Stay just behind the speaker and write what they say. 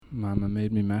Mama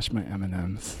made me mash my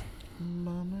M&Ms.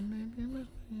 Mama made me mash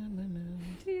my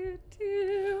M&Ms. Do,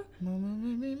 do. Mama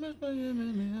made me mash my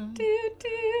M&Ms. Do,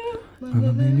 do.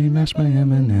 Mama made me mash my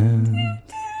M&Ms.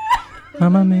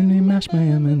 Mama made me mash my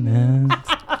M&Ms.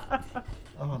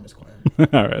 Oh, Miss Choir.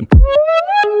 All right.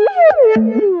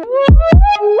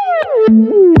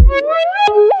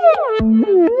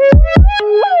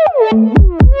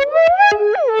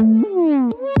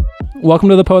 Welcome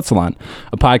to the Poet Salon,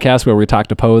 a podcast where we talk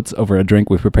to poets over a drink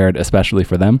we prepared especially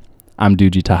for them. I'm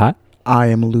Duji Tahat. I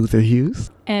am Luther Hughes.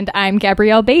 And I'm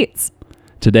Gabrielle Bates.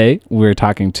 Today, we're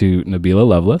talking to Nabila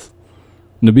Lovelace.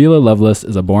 Nabila Lovelace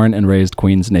is a born and raised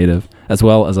Queens native, as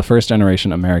well as a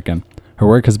first-generation American. Her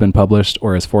work has been published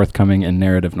or is forthcoming in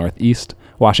Narrative Northeast,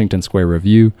 Washington Square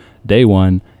Review, Day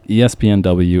One,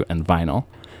 ESPNW, and Vinyl.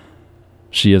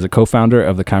 She is a co-founder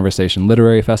of the Conversation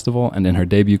Literary Festival, and in her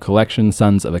debut collection,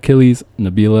 Sons of Achilles,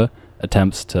 Nabila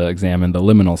attempts to examine the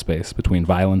liminal space between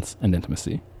violence and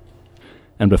intimacy.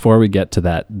 And before we get to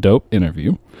that dope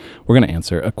interview, we're going to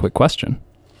answer a quick question.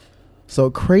 So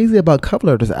Crazy About Cover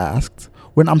Letters asked,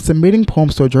 when I'm submitting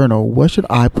poems to a journal, what should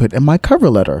I put in my cover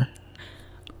letter?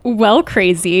 Well,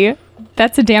 Crazy,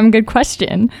 that's a damn good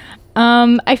question.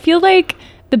 I feel like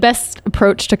the best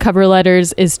approach to cover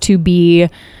letters is to be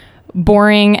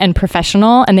boring and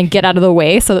professional and then get out of the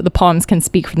way so that the poems can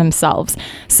speak for themselves.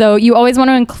 So you always want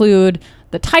to include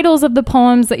the titles of the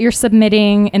poems that you're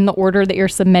submitting in the order that you're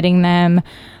submitting them,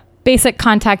 basic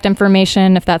contact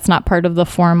information if that's not part of the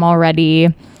form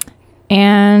already,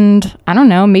 and I don't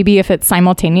know, maybe if it's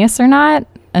simultaneous or not,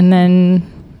 and then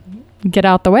get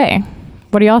out the way.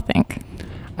 What do y'all think?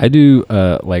 I do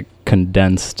like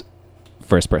condensed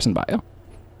first person bio.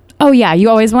 Oh yeah, you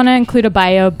always want to include a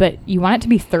bio, but you want it to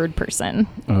be third person.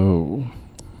 Oh.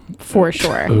 For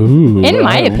sure. Ooh, in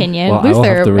my opinion. well,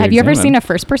 Luther, have you ever seen a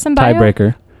first person bio?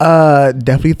 Tiebreaker.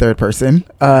 Definitely third person.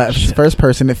 If it's first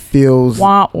person, it feels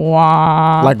wah,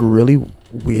 wah. like really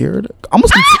weird.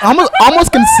 Almost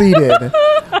conceited.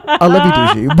 I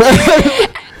love you, Duji.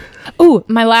 But ooh,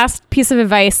 my last piece of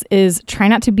advice is try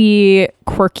not to be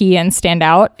quirky and stand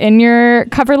out in your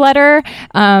cover letter.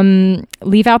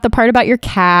 Leave out the part about your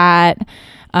cat.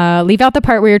 Leave out the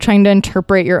part where you're trying to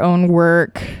interpret your own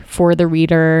work for the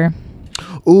reader.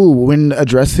 Ooh, when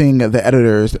addressing the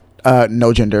editors,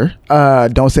 no gender.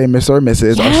 Don't say Miss or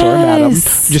Mrs. or Sir or Madam.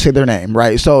 Just say their name,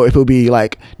 right? So if it would be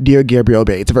like Dear Gabrielle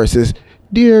Bates versus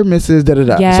Dear Mrs. Da da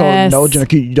da. Yes. So no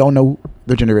gender. You don't know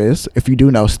their gender is. If you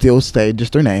do know, still say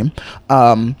just their name.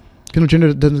 Because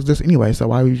gender doesn't exist anyway, so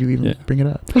why would you even bring it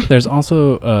up? There's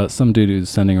also some dude who's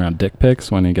sending around dick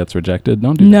pics when he gets rejected.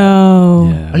 Don't do no.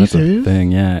 that. Yeah, Are that's you a serious?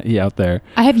 thing. Yeah, he out there.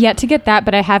 I have yet to get that,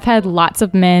 but I have had lots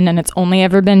of men, and it's only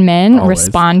ever been men, Always.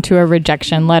 respond to a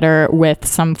rejection letter with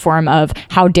some form of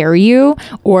 "How dare you?"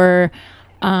 or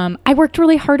 "I worked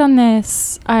really hard on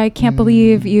this. I can't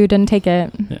believe you didn't take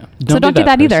it." Yeah. So don't do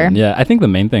that either. Yeah, I think the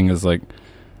main thing is like,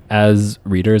 as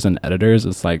readers and editors,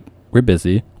 it's like we're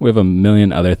busy. We have a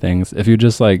million other things. If you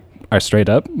just like are straight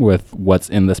up with what's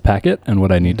in this packet and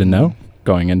what I need to know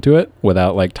going into it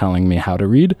without like telling me how to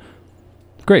read,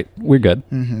 great, we're good.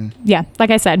 Mm-hmm. Yeah, like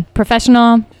I said,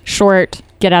 professional, short,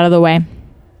 get out of the way.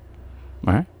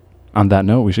 All right. On that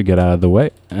note, we should get out of the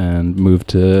way and move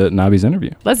to Nabi's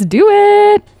interview. Let's do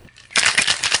it.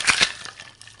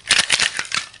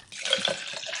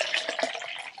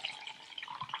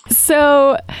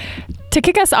 So to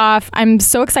kick us off, I'm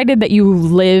so excited that you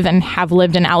live and have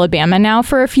lived in Alabama now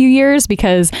for a few years,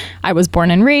 because I was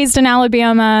born and raised in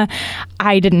Alabama.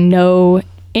 I didn't know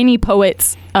any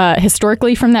poets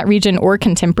historically from that region or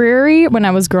contemporary when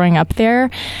I was growing up there.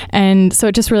 And so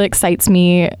it just really excites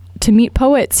me to meet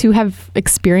poets who have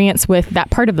experience with that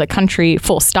part of the country,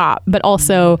 full stop, but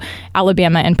also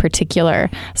Alabama in particular.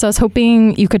 So I was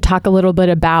hoping you could talk a little bit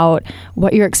about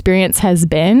what your experience has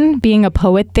been being a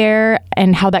poet there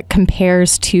and how that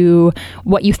compares to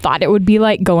what you thought it would be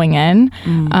like going in.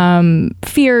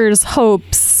 Fears,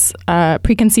 hopes,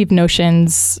 preconceived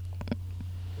notions.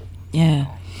 Yeah.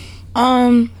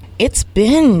 It's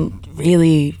been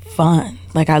really fun.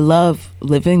 Like, I love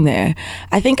living there.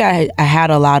 I think I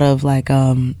had a lot of like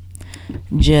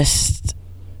just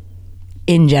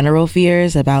in general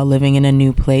fears about living in a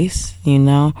new place, you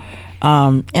know,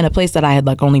 in a place that I had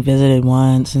like only visited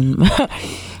once and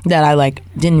that I like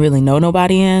didn't really know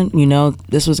nobody in, you know.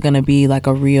 This was gonna be like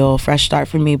a real fresh start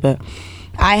for me, but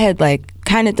I had like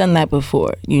kind of done that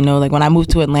before, you know. Like when I moved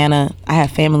to Atlanta, I had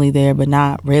family there, but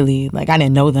not really. Like I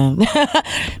didn't know them.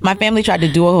 My family tried to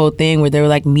do a whole thing where they were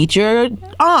like, meet your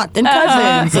aunt and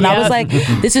cousins, and I was like,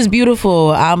 this is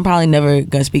beautiful. I'm probably never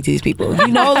gonna speak to these people, you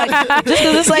know, like just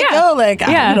because it's like, yo, like you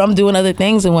know, I'm doing other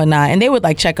things and whatnot. And they would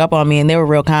like check up on me, and they were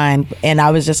real kind. And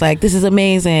I was just like, this is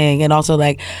amazing, and also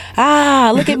like,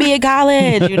 look at me in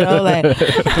college, you know, like,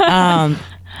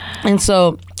 and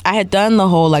so I had done the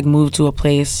whole like move to a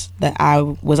place that I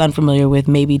was unfamiliar with,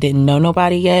 maybe didn't know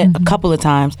nobody yet, a couple of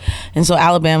times. And so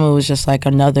Alabama was just like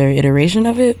another iteration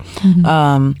of it.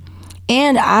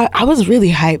 And I was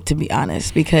really hyped, to be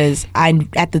honest, because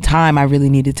at the time I really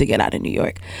needed to get out of New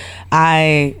York.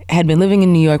 I had been living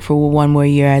in New York for one more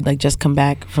year. I'd like just come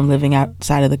back from living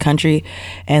outside of the country,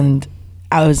 and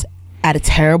I was at a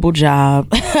terrible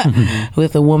job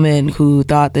with a woman who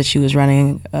thought that she was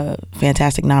running a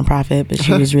fantastic nonprofit, but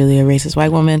she was really a racist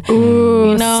white woman.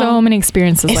 Ooh, you know? So many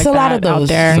experiences it's like a lot that of those out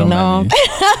there. So you know?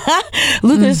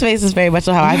 Luther's face is very much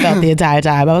how I felt the entire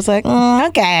time. I was like,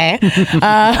 okay.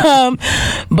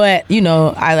 But, you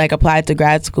know, I like applied to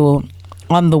grad school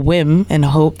on the whim and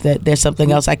hope that there's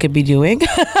something else I could be doing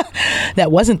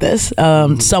that wasn't this,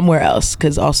 somewhere else.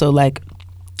 Because also like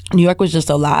New York was just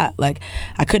a lot. Like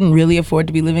I couldn't really afford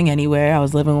to be living anywhere. I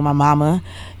was living with my mama,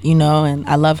 you know, and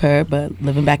I love her, but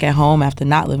living back at home after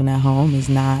not living at home is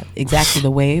not exactly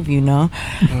the wave, you know.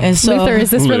 And so Luther,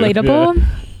 is this relatable?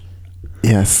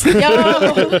 Yes.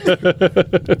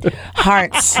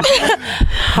 Hearts,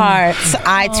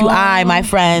 eye to eye, my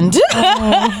friend.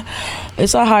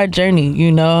 It's a hard journey,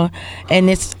 you know, and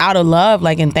it's out of love,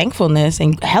 like, and thankfulness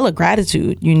and hella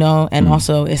gratitude, you know, and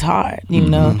also it's hard, you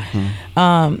know.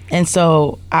 And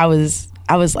so I was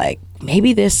like,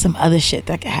 maybe there's some other shit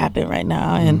that could happen right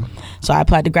now. And so I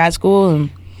applied to grad school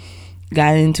and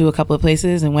got into a couple of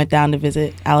places and went down to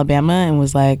visit Alabama and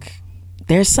was like,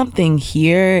 there's something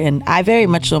here. And I very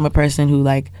much so am a person who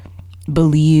like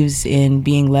believes in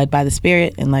being led by the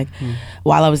Spirit. And like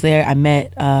while I was there, I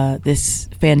met this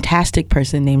fantastic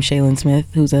person named Shaylin Smith,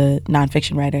 who's a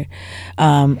nonfiction writer,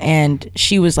 and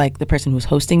she was like the person who was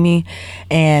hosting me,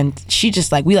 and she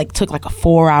just like, we like took like a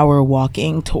 4-hour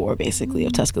walking tour basically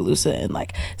of Tuscaloosa and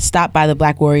like stopped by the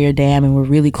Black Warrior Dam, and we're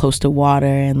really close to water,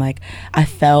 and like I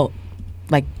felt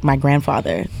like my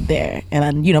grandfather there.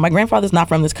 And you know, my grandfather's not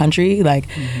from this country, like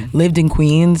lived in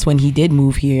Queens when he did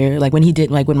move here, like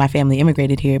when my family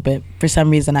immigrated here, but for some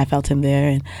reason I felt him there,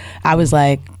 and I was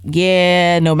like,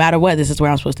 yeah, no matter what, this is where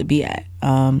I'm supposed to be at.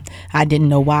 I didn't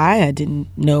know why, I didn't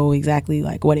know exactly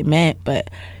like what it meant, but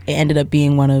it ended up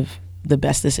being one of the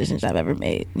best decisions I've ever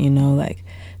made, you know. Like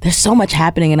there's so much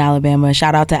happening in Alabama.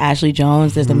 Shout out to Ashley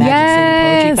Jones. There's the Magic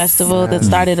City Poetry Festival that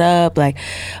started up. Like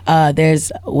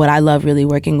there's what I love really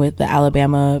working with, the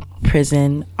Alabama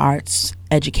Prison Arts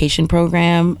Education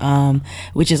Program,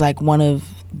 which is like one of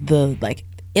the like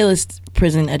illest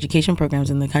prison education programs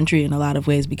in the country in a lot of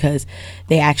ways, because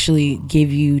they actually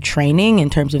give you training in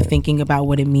terms of thinking about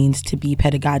what it means to be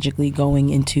pedagogically going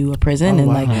into a prison, and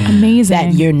like amazing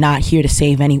that you're not here to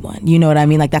save anyone, you know what I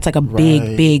mean? Like that's like a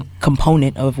big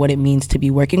component of what it means to be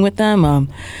working with them.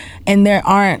 And there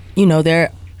aren't, you know,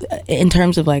 there in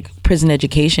terms of like prison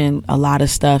education, a lot of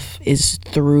stuff is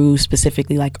through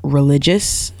specifically like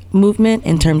religious movement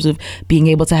in terms of being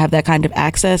able to have that kind of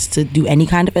access to do any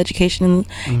kind of education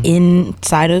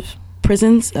inside of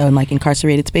prisons and like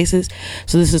incarcerated spaces.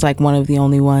 So this is like one of the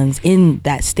only ones in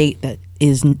that state that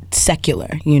is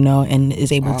secular, you know, and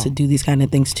is able to do these kind of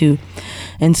things too.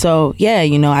 And so yeah,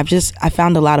 you know, I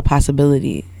found a lot of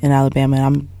possibility in Alabama,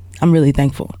 and I'm really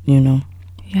thankful, you know.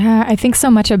 Yeah, I think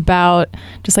so much about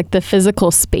just like the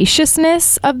physical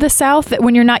spaciousness of the South that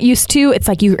when you're not used to, it's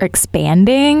like you're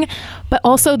expanding, but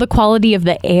also the quality of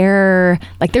the air,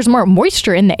 like there's more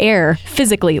moisture in the air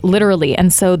physically, literally.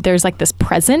 And so there's like this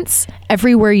presence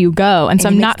everywhere you go. And so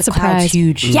I'm not surprised.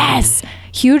 Huge. Yes.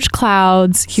 Huge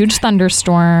clouds, huge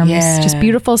thunderstorms, just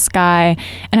beautiful sky.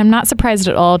 And I'm not surprised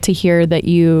at all to hear that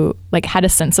you like had a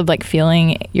sense of like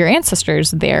feeling your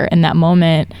ancestors there in that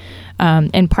moment.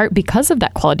 In part because of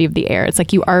that quality of the air. It's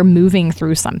like you are moving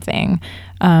through something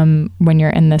when you're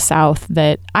in the South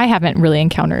that I haven't really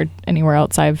encountered anywhere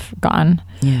else I've gone.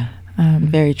 Yeah,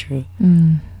 very true.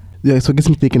 Yeah, so it gets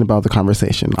me thinking about the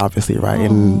conversation, obviously, right?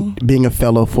 And being a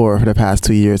fellow for the past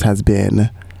 2 years has been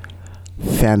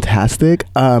fantastic.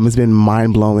 It's been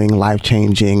mind-blowing,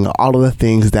 life-changing, all of the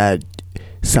things that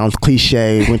sounds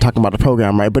cliche when talking about the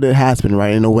program, right? But it has been,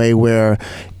 right, in a way where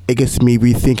it gets me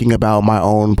rethinking about my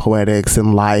own poetics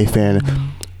and life and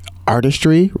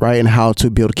artistry, right, and how to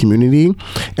build community.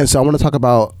 And so I want to talk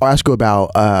about, or ask you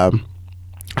about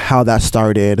how that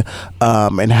started,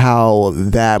 and how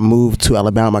that move to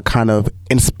Alabama kind of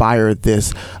inspired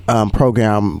this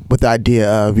program with the idea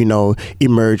of,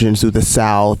 emergence through the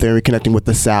South and reconnecting with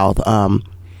the South.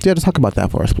 Yeah, just talk about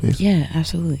that for us, please. Yeah,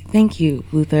 absolutely. Thank you,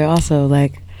 Luther. Also,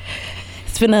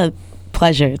 it's been a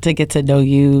pleasure to get to know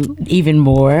you even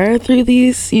more through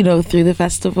these, through the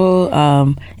festival,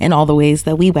 and all the ways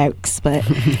that we works. But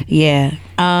yeah.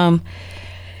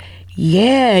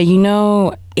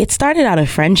 It started out of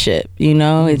friendship,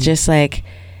 It's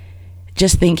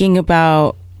just thinking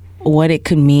about what it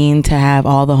could mean to have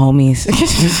all the homies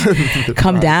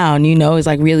come down, it's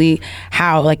really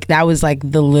how, that was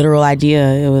the literal idea.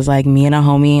 It was me and a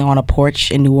homie on a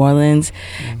porch in New Orleans,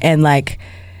 and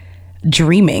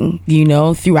dreaming,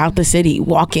 throughout the city,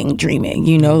 walking, dreaming,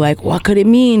 what could it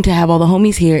mean to have all the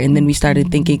homies here? And then we started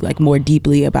thinking more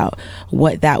deeply about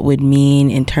what that would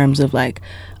mean in terms of a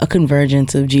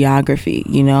convergence of geography.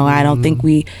 I don't think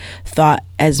we thought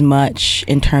as much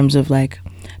in terms of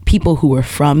people who were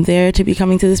from there to be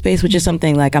coming to the space, which is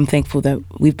something I'm thankful that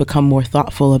we've become more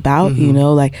thoughtful about.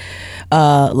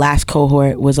 Last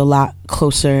cohort was a lot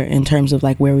closer in terms of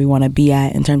where we want to be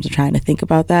at in terms of trying to think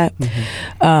about that.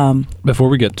 Before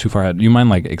we get too far ahead, do you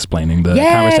mind explaining the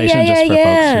conversation just for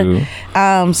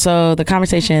folks who... So the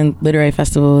Conversation Literary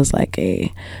Festival is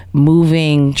a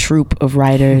moving troupe of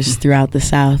writers throughout the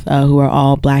South who are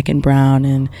all Black and brown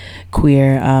and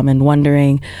queer, and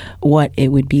wondering what it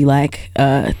would be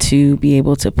to be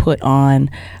able to put on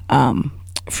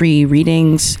free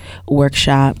readings,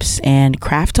 workshops, and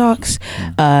craft talks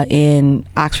in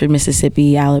Oxford,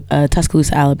 Mississippi,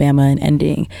 Tuscaloosa, Alabama, and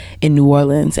ending in New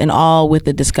Orleans, and all with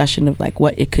the discussion of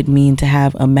what it could mean to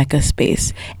have a Mecca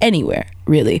space anywhere,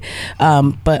 really,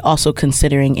 but also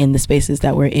considering in the spaces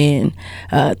that we're in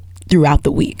throughout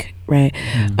the week, right?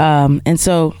 And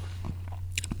so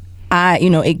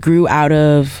it grew out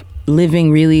of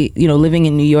living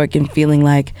in New York and feeling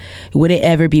would it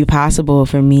ever be possible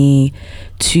for me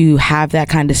to have that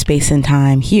kind of space and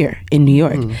time here in New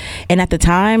York? And at the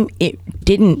time, it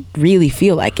didn't really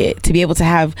feel like it, to be able to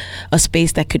have a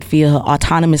space that could feel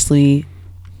autonomously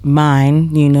mine,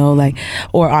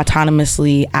 or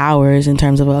autonomously ours in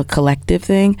terms of a collective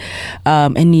thing.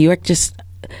 And New York just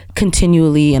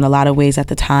continually, in a lot of ways at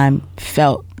the time,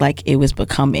 felt like it was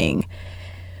becoming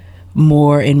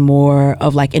more and more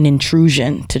of an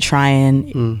intrusion to try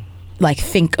and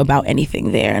think about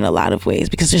anything there in a lot of ways,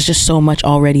 because there's just so much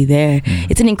already there.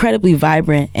 It's an incredibly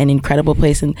vibrant and incredible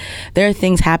place, and there are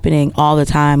things happening all the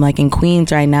time. In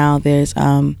Queens right now, there's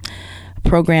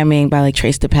programming by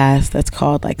Trace the Past that's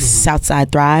called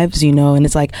Southside Thrives, and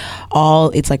it's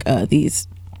these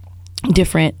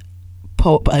different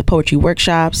poetry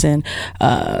workshops and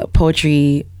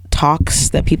poetry talks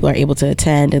that people are able to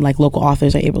attend, and local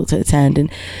authors are able to attend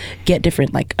and get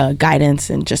different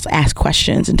guidance and just ask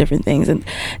questions and different things. And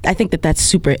I think that that's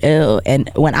super ill.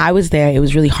 And when I was there, it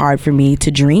was really hard for me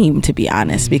to dream, to be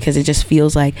honest, because it just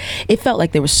feels it felt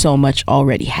like there was so much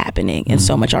already happening and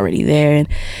so much already there.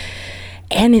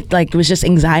 And it was just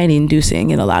anxiety inducing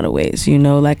in a lot of ways,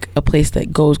 a place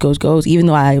that goes, even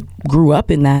though I grew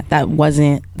up in that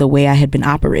wasn't the way I had been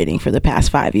operating for the past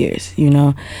 5 years,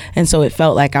 And so it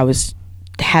felt like I was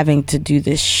having to do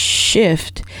this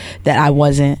shift that I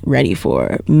wasn't ready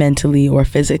for mentally or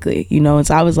physically, And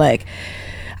so I was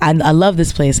I love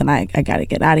this place and I got to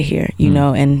get out of here,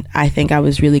 And I think I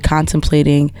was really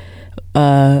contemplating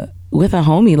with a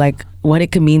homie, what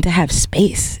it could mean to have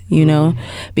space,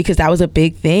 because that was a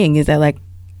big thing, is that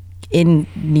in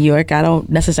New York, I don't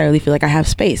necessarily feel like I have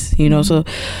space, so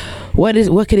what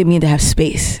could it mean to have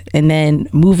space? And then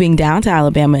moving down to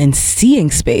Alabama and seeing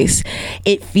space,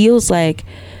 it feels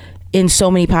in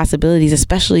so many possibilities,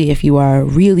 especially if you are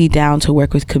really down to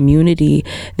work with community,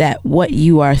 that what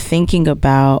you are thinking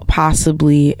about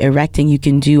possibly erecting, you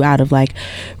can do out of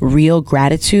real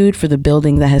gratitude for the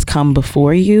building that has come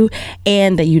before you,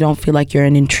 and that you don't feel like you're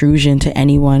an intrusion to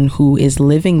anyone who is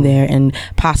living there and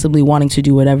possibly wanting to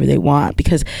do whatever they want,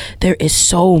 because there is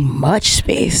so much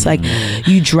space.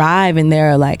 You drive and there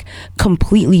are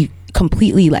completely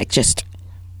just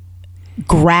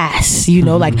grass,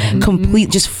 complete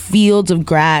just fields of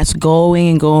grass going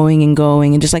and going and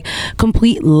going, and just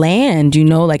complete land,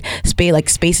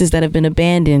 spaces that have been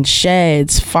abandoned,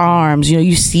 sheds, farms,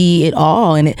 you see it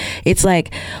all, and it's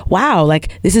wow,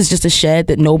 this is just a shed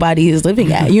that nobody is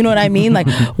living at, you know what I mean?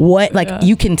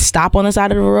 You can stop on the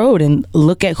side of the road and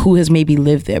look at who has maybe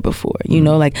lived there before,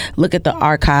 look at the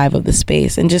archive of the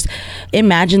space and just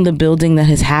imagine the building that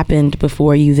has happened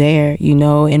before you there,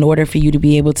 in order for you to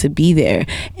be able to be there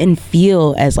and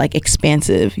feel as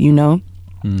expansive,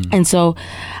 And so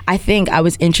I think I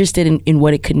was interested in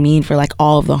what it could mean for like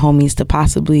all of the homies to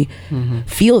possibly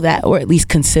feel that, or at least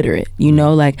consider it, you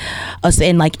know, like us.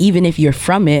 And like, even if you're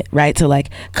from it, right, to like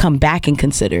come back and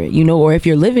consider it, you know, or if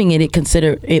you're living in it,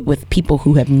 consider it with people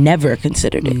who have never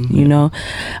considered it, you know.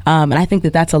 And I think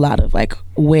that that's a lot of like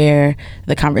where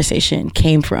the conversation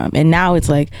came from. And now it's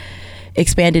like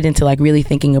expanded into like really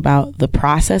thinking about the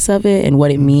process of it and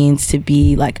what it means to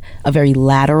be like a very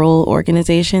lateral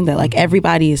organization, that like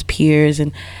everybody is peers,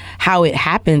 and how it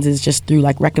happens is just through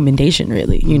like recommendation,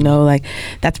 really, you know, like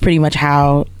that's pretty much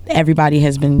how everybody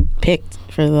has been picked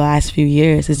for the last few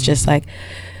years. It's just like,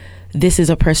 this is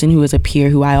a person who is a peer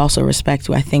who I also respect,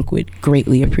 who I think would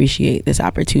greatly appreciate this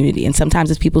opportunity. And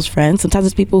sometimes it's people's friends, sometimes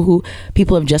it's people who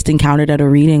people have just encountered at a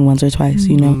reading once or twice,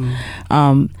 you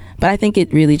know. But I think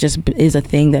it really just is a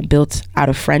thing that built out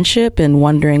of friendship and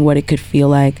wondering what it could feel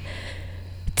like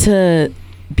to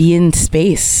be in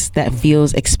space that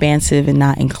feels expansive and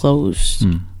not enclosed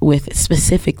with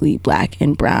specifically Black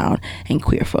and brown and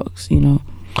queer folks, you know.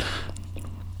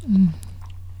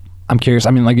 I'm curious.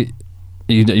 I mean, like,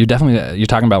 you definitely, you're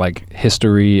talking about like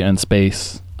history and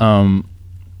space,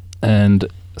 and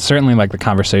certainly like the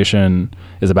conversation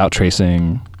is about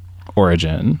tracing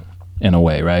origin in a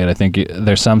way, right? I think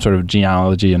there's some sort of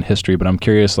genealogy and history, but I'm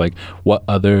curious, like, what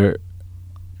other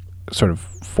sort of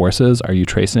forces are you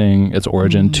tracing its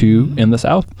origin to in the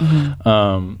South?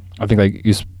 I think like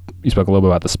you spoke a little bit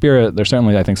about the spirit. There's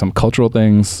certainly, I think, some cultural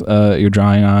things you're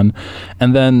drawing on.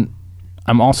 And then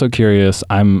I'm also curious,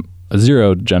 I'm a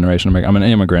zero generation American, I'm an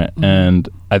immigrant, and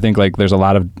I think like there's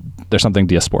something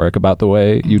diasporic about the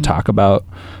way you talk about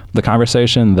the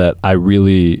conversation that I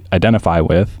really identify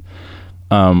with,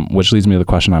 which leads me to the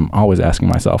question I'm always asking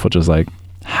myself, which is like,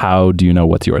 how do you know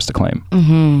what's yours to claim?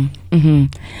 And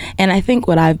I think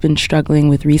what I've been struggling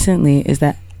with recently is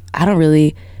that I don't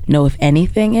really know if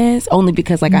anything is, only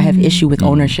because like I have issue with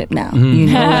ownership now, you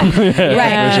know, like,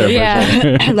 right?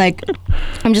 For sure. Like,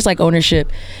 I'm just like,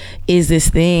 ownership is this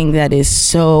thing that is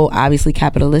so obviously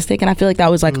capitalistic, and I feel like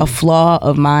that was like a flaw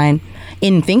of mine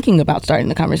in thinking about starting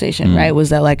the conversation, right? Was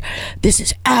that like, this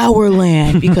is our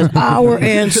land because our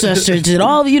ancestors did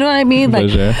all, you know what I mean?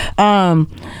 Like,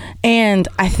 and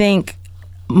I think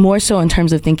more so in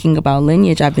terms of thinking about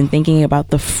lineage, I've been thinking about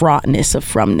the fraughtness of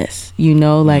fromness, you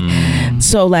know, like,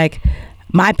 so like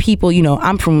my people, you know,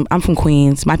 I'm from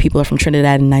Queens. My people are from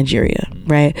Trinidad and Nigeria,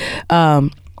 right?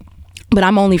 But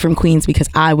I'm only from Queens because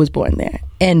I was born there.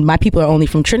 And my people are only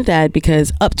from Trinidad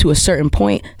because up to a certain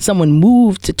point, someone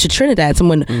moved to Trinidad.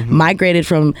 Someone migrated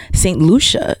from St.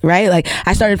 Lucia, right? Like,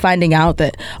 I started finding out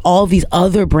that all these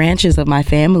other branches of my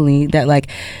family, that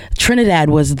like Trinidad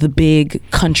was the big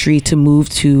country to move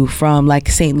to from like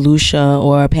St. Lucia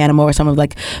or Panama or some of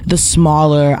like the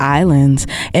smaller islands.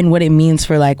 And what it means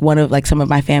for like one of like some of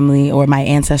my family or my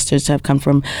ancestors to have come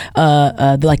from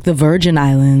like the Virgin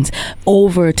Islands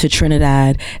over to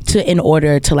Trinidad in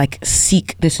order to like seek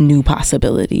this new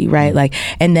possibility, right? Like,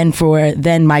 and then for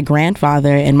my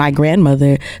grandfather and my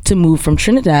grandmother to move from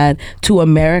Trinidad to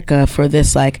America for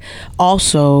this like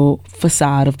also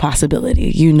facade of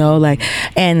possibility, you know, like,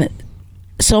 and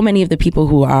so many of the people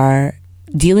who are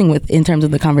dealing with, in terms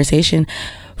of the conversation,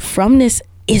 fromness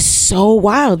is so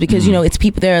wild because, you know, it's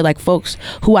people, there are like folks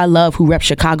who I love who rep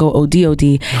Chicago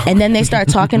ODOD, and then they start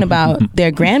talking about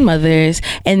their grandmothers,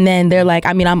 and then they're like,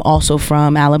 I mean, I'm also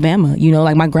from Alabama, you know,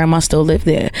 like my grandma still lived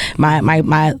there. My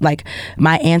like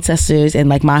my ancestors and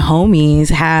like my homies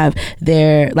have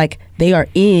their, like, they are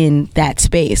in that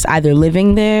space, either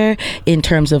living there in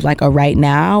terms of like a right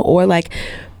now, or like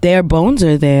their bones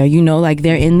are there, you know, like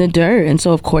they're in the dirt. And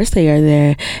so of course they are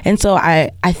there. And so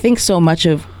I think so much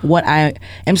of what I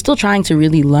am still trying to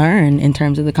really learn in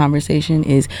terms of the conversation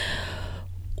is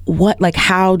what, like,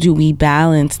 how do we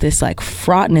balance this like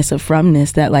fraughtness of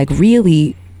fromness that like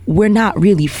really we're not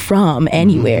really from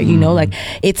anywhere, you know, like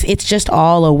it's just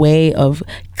all a way of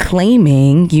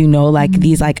claiming, you know, like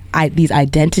these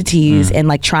identities and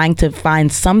like trying to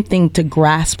find something to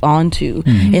grasp onto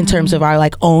in terms of our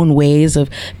like own ways of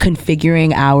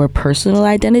configuring our personal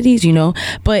identities, you know.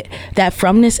 But that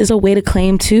fromness is a way to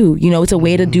claim too, you know, it's a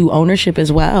way to do ownership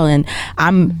as well. And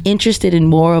I'm interested in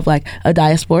more of like a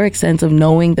diasporic sense of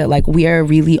knowing that like we are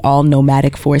really all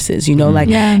nomadic forces, you know, like,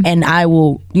 and I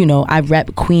will, you know, I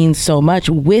rep Queens so much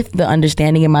with the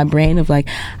understanding in my brain of like,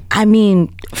 I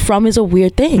mean, from is a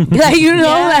weird thing. Like, you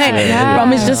know,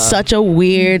 from is just such a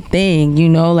weird thing, you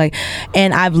know, like,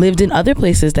 and I've lived in other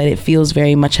places that it feels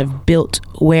very much have built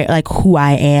where, like, who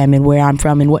I am and where I'm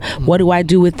from, and what do I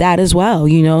do with that as well,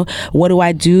 you know? What do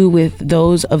I do with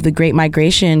those of the Great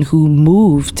Migration who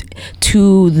moved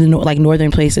to the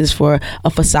northern places for a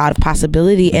facade of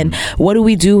possibility? And what do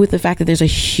we do with the fact that there's a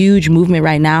huge movement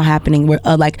right now happening where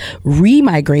like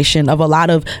re-migration of a lot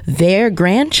of their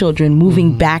grandchildren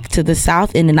moving back to the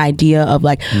South in an idea of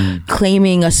like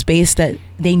claiming a space that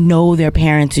they know their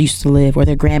parents used to live or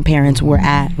their grandparents were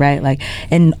at, right? Like,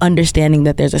 and understanding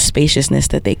that there's a spaciousness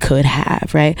that they could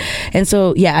have, right? And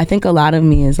so, yeah, I think a lot of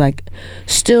me is like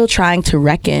still trying to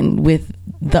reckon with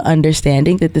the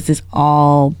understanding that this is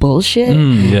all bullshit,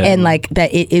 and like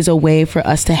that it is a way for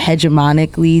us to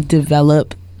hegemonically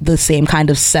develop the same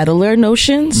kind of settler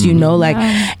notions, you know, like,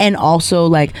 and also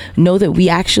like know that we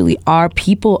actually are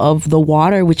people of the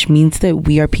water, which means that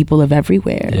we are people of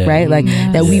everywhere, right? Like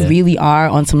that we really are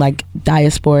on some like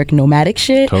diasporic nomadic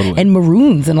shit and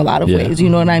maroons in a lot of ways, you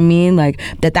know what I mean? Like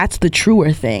that's the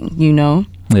truer thing, you know?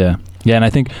 Yeah. And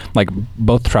I think like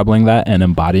both troubling that and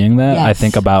embodying that, I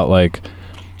think about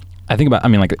I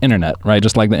mean, like the internet, right?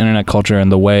 Just like the internet culture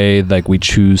and the way like we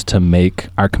choose to make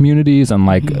our communities and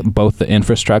like both the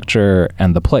infrastructure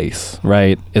and the place,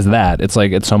 right? It's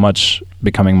like it's so much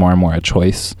becoming more and more a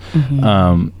choice.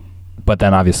 But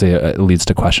then obviously it leads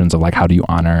to questions of like, how do you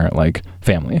honor like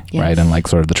family, right? And like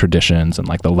sort of the traditions and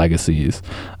like the legacies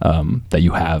that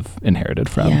you have inherited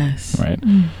from, right?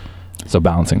 So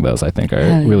balancing those, I think,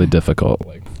 are really difficult.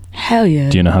 Like, hell yeah.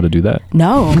 Do you know how to do that?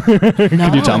 No.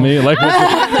 Could you tell me? Like,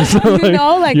 you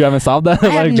know, like you haven't solved that? I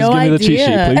have like, no just give me the cheat sheet,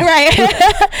 idea. please.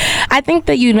 Right. I think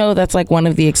that, you know, that's like one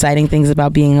of the exciting things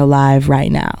about being alive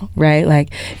right now, right?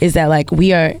 Like, is that like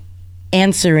we are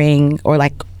answering or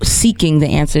like seeking the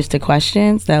answers to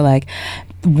questions that like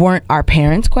weren't our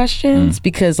parents' questions,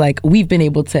 because like we've been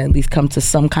able to at least come to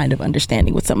some kind of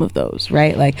understanding with some of those,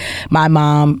 right? Like my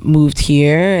mom moved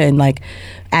here and like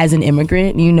as an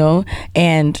immigrant, you know,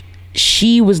 and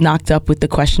she was knocked up with the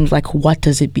questions like, what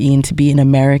does it mean to be an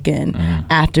American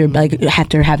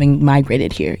after having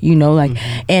migrated here, you know, like,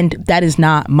 and that is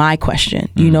not my question,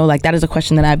 you know, like that is a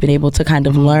question that I've been able to kind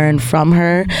of learn from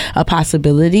her, a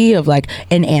possibility of like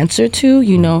an answer to,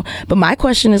 you know. But my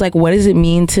question is like, what does it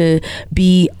mean to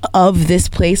be of this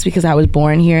place because I was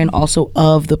born here, and also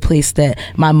of the place that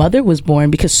my mother was born,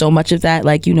 because so much of that,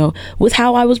 like, you know, was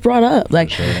how I was brought up.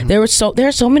 Like there are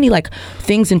so many like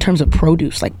things in terms of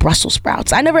produce, like Brussels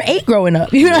sprouts I never ate growing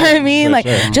up, you know what I mean? Like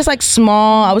just like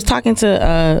small. I was talking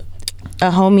to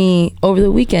a homie over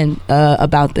the weekend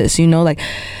about this, you know, like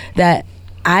that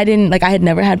I had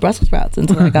never had Brussels sprouts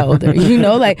until I got older, you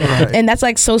know, like and that's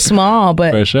like so small,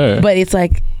 but but it's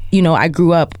like, you know, I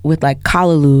grew up with like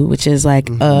kalaloo, which is like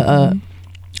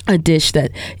a dish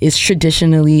that is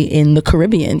traditionally in the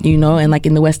Caribbean, you know, and like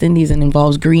in the West Indies, and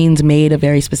involves greens made a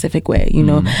very specific way, you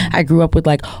know. I grew up with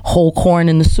like whole corn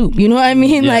in the soup, you know what I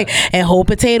mean? Like, and whole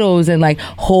potatoes and like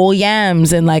whole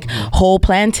yams and like whole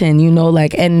plantain, you know,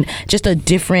 like, and just a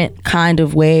different kind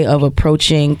of way of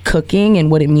approaching cooking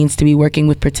and what it means to be working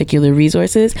with particular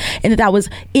resources, and that was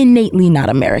innately not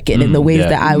American in the ways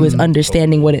that I was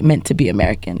understanding what it meant to be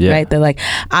American, right? That like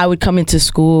I would come into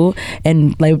school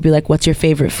and like would be like, what's your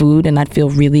favorite food? And I'd feel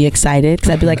really excited because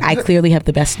I'd be like, I clearly have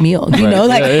the best meal, you know,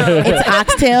 like it's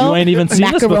oxtail, you ain't even seen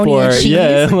macaroni and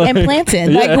cheese, and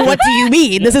plantain. Like, what do you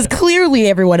mean? This is clearly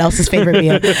everyone else's favorite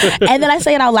meal. And then I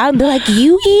say it out loud and they're like,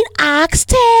 you eat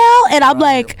oxtail? And I'm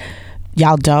like,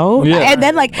 y'all don't? And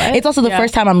then like it's also the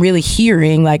first time I'm really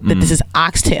hearing like that this is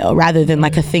oxtail rather than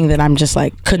like a thing that I'm just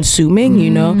like consuming,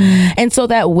 you know. And so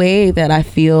that way that I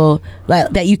feel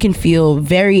like that you can feel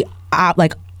very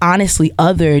like honestly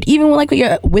othered, even when like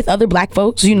you're with other Black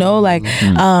folks, you know, like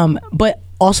but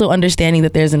also understanding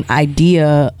that there's an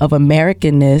idea of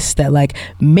Americanness that like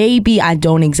maybe I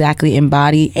don't exactly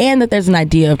embody, and that there's an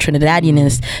idea of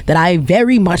Trinidadianness that I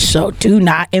very much so do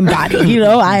not embody. You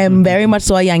know, I am very much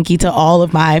so a Yankee to all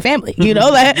of my family, you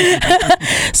know, like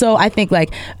so I think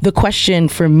like the question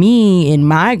for me in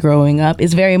my growing up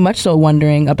is very much so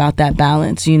wondering about that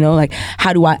balance, you know, like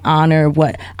how do I honor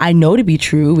what I know to be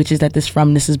true, which is that this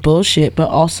is bullshit, but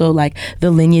also like the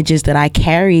lineages that I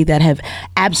carry that have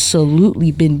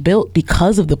absolutely been built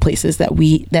because of the places that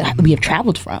we have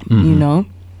traveled from, you know.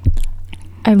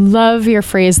 I love your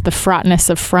phrase, the fraughtness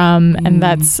of from, and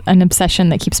that's an obsession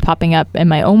that keeps popping up in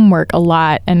my own work a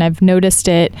lot, and I've noticed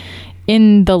it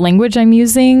in the language I'm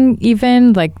using,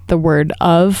 even like the word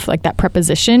of, like that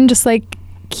preposition just like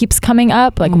keeps coming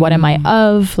up, like what am I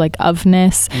of, like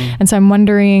ofness. And so I'm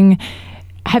wondering,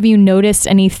 have you noticed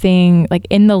anything like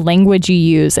in the language you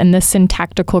use and the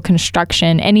syntactical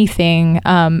construction, anything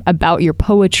about your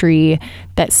poetry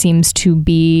that seems to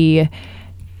be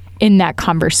in that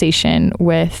conversation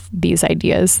with these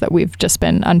ideas that we've just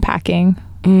been unpacking?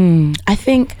 I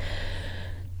think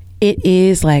it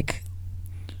is like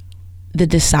the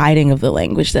deciding of the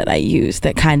language that I use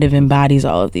that kind of embodies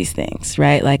all of these things,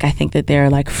 right? Like, I think that there are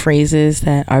like phrases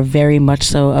that are very much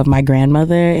so of my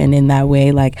grandmother, and in that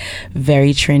way, like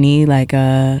very Trini. Like,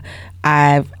 I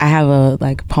have a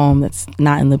like poem that's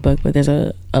not in the book, but there's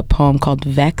a poem called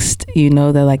Vexed, you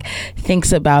know, that like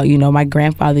thinks about, you know, my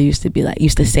grandfather used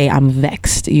to say I'm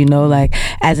vexed, you know, like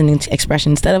as an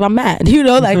expression instead of I'm mad, you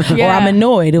know, like, or I'm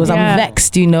annoyed. It was I'm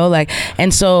vexed, you know, like,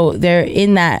 and so there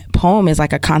in that poem is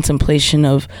like a contemplation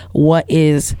of what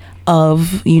is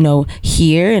of, you know,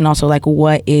 here, and also like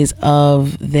what is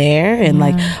of there, and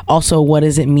like also what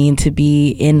does it mean to be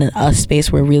in a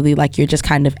space where really like you're just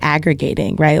kind of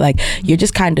aggregating, right? Like you're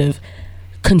just kind of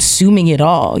consuming it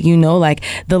all, you know, like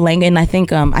the language. And I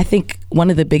think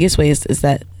one of the biggest ways is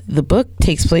that the book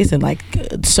takes place in like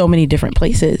so many different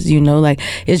places, you know, like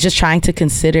it's just trying to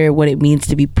consider what it means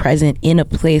to be present in a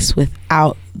place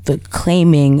without the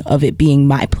claiming of it being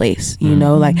my place, you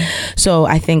know, like, so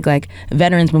I think like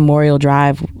Veterans Memorial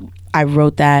Drive, I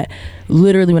wrote that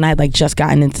literally when I had like just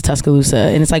gotten into Tuscaloosa,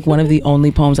 and it's like one of the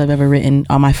only poems I've ever written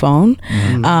on my phone.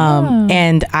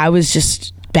 And I was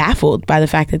just baffled by the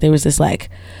fact that there was this like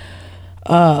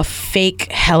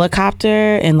fake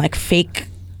helicopter and like fake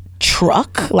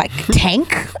truck, like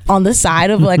tank on the side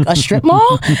of like a strip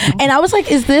mall, and I was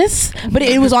like, is this, but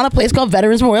it was on a place called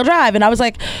Veterans Memorial Drive, and I was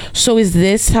like, so is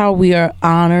this how we are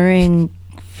honoring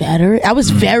veterans? I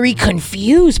was very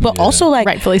confused, but also like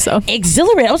rightfully so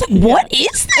exhilarated. I was like, what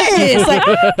is this? Like,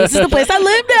 this is the place I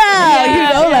live now,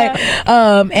 you know, like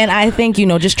and I think, you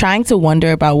know, just trying to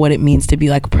wonder about what it means to be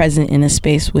like present in a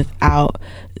space without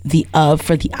the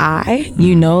for the I,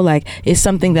 you know, like is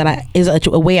something that is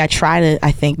a way I try to,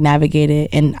 I think, navigate it.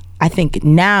 And I think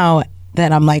now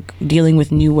that I'm like dealing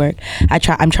with new work,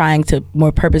 I'm trying to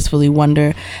more purposefully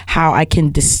wonder how I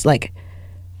can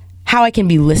how I can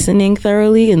be listening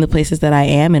thoroughly in the places that I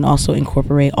am, and also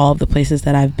incorporate all of the places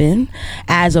that I've been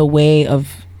as a way of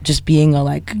just being a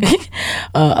like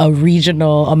a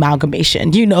regional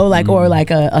amalgamation, you know, like, or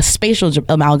like a spatial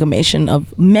amalgamation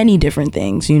of many different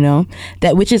things, you know,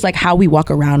 that which is like how we walk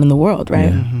around in the world,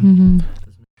 right?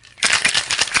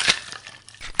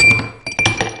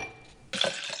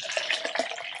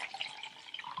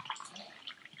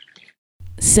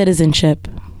 Citizenship.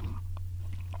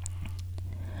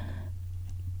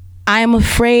 I am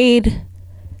afraid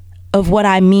of what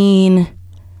I mean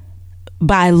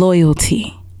by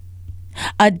loyalty.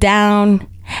 A down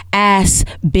ass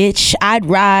bitch, I'd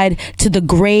ride to the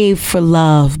grave for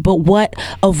love, but what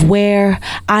of where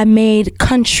I made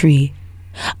country,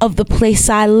 of the place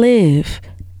I live,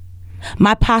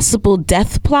 my possible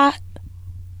death plot?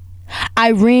 I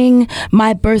ring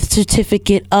my birth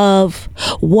certificate of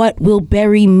what will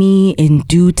bury me in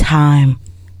due time,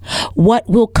 what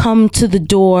will come to the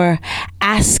door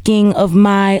asking of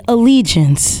my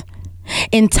allegiance.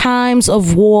 In times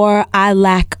of war, I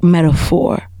lack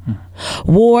metaphor.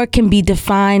 War can be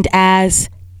defined as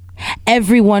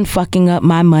everyone fucking up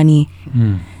my money,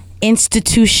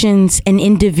 institutions and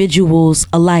individuals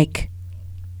alike.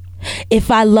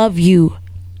 If I love you,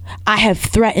 I have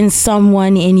threatened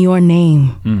someone in your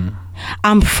name.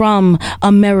 I'm from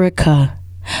America.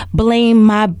 Blame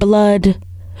my blood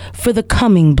for the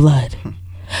coming blood.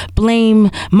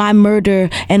 Blame my murder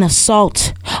and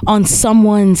assault on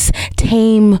someone's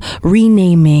tame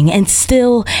renaming. And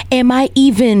still, am I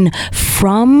even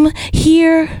from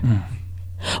here?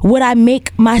 Would I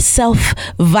make myself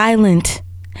violent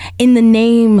in the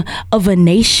name of a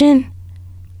nation?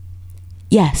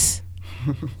 Yes.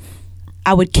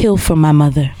 I would kill for my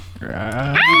mother.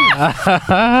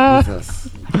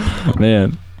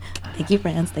 Man. Thank you,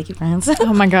 friends. Thank you, friends.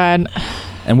 Oh my God.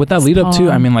 And with that lead up too,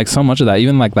 I mean, like so much of that,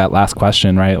 even like that last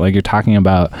question, right? Like you're talking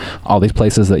about all these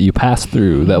places that you pass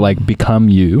through that like become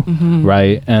you,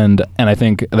 right? And I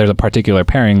think there's a particular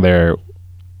pairing there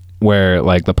where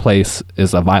like the place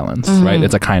is a violence, right?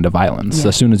 It's a kind of violence.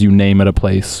 As soon as you name it a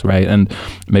place, right? And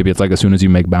maybe it's like as soon as you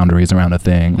make boundaries around a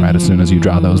thing, right? As soon as you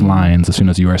draw those lines, as soon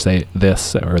as you are say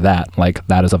this or that, like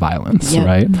that is a violence,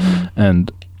 right?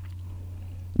 And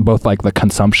both like the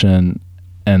consumption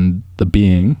and the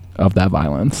being of that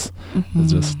violence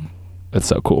is just, it's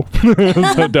so cool.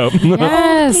 It's so dope.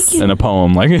 Yes. In a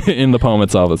poem, like in the poem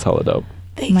itself, it's hella dope.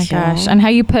 Oh my gosh. And how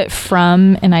you put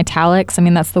from in italics. I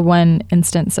mean, that's the one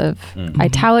instance of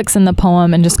italics in the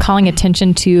poem, and just calling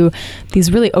attention to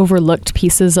these really overlooked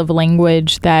pieces of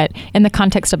language that in the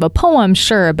context of a poem,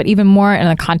 sure, but even more in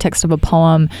the context of a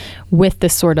poem with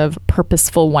this sort of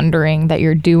purposeful wondering that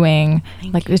you're doing.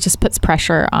 Like it just puts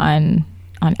pressure on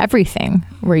everything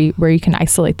where you can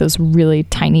isolate those really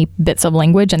tiny bits of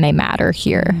language and they matter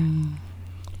here.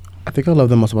 I think I love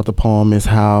the most about the poem is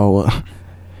how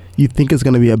you think it's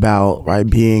going to be about, right,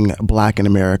 being Black in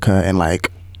America and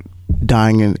like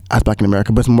dying as Black in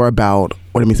America, but it's more about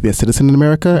what it means to be a citizen in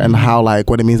America and how like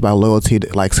what it means by loyalty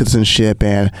to like citizenship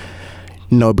and,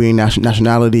 you know, being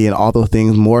nationality and all those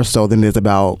things more so than it is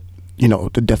about, you know,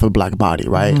 the death of a Black body,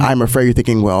 right? I'm afraid. You're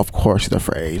thinking, well, of course she's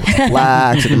afraid.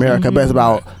 Blacks in America, but it's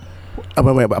about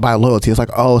loyalty. It's like,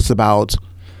 oh, it's about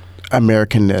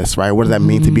Americanness, right? What does that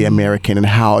mean to be American, and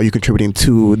how are you contributing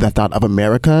to the thought of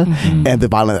America and the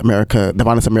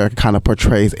violence America kind of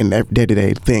portrays in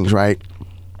day-to-day things, right?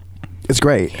 It's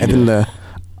great. And then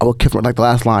I will kill for, like the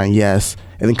last line, yes,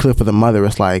 and then kill for the mother.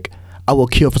 It's like, I will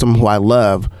kill for someone who I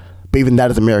love, but even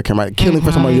that is American, right? Killing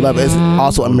for someone you love is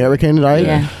also American, right?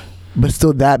 Yeah. But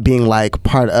still that being like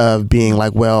part of being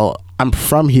like, well, I'm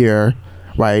from here,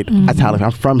 right? Italic,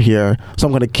 I'm from here, so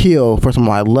I'm going to kill for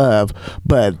someone I love,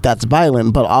 but that's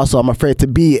violent, but also I'm afraid to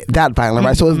be that violent,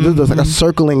 right? So there's like a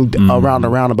circling around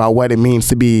about what it means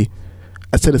to be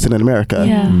a citizen in America.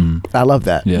 I love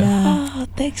that. Oh,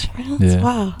 thanks, friends.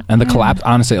 Wow. And the collapse,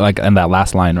 honestly, like in that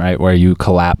last line, right, where you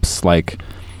collapse like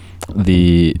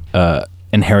the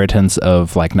inheritance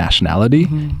of like nationality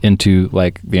into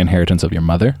like the inheritance of your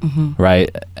mother,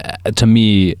 right? To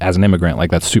me, as an immigrant,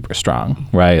 like that's super strong,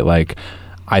 right? Like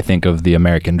I think of the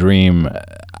American dream.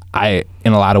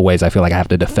 In a lot of ways, I feel like I have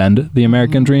to defend the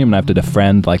American dream, and I have to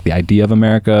defend like the idea of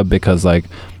America, because like,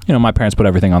 you know, my parents put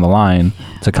everything on the line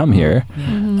to come here.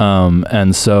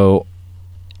 And so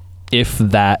if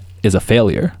that is a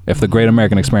failure, if the great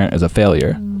American experience is a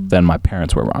failure, then my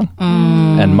parents were wrong.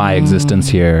 And my existence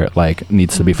here like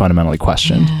needs to be fundamentally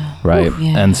questioned, right?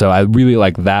 And so I really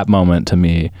like that moment, to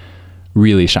me,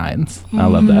 really shines. I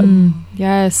love that.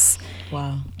 Yes.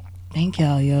 Wow. Thank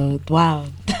y'all, yo. Wow.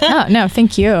 No,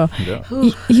 thank you.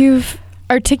 You've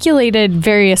articulated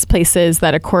various places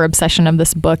that a core obsession of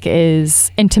this book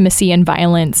is intimacy and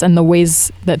violence, and the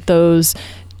ways that those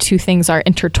two things are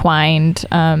intertwined,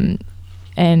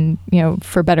 and, you know,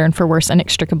 for better and for worse,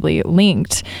 inextricably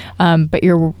linked. But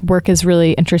your work is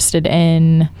really interested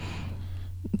in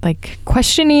like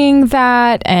questioning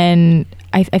that, and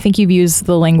I think you've used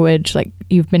the language like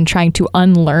you've been trying to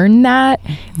unlearn that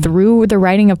through the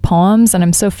writing of poems, and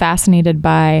I'm so fascinated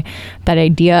by that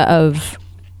idea of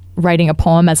writing a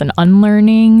poem as an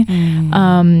unlearning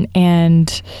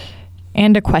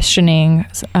and a questioning.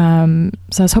 So I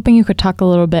was hoping you could talk a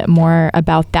little bit more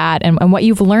about that and what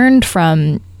you've learned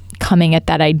from coming at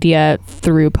that idea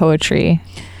through poetry.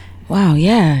 Wow.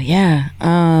 Yeah.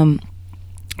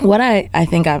 What I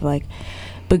think I've like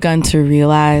begun to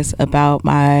realize about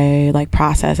my like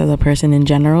process as a person in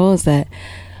general is that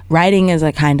writing is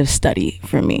a kind of study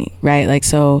for me, right? Like,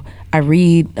 so I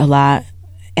read a lot,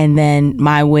 and then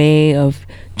my way of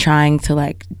trying to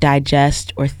like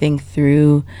digest or think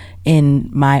through in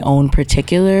my own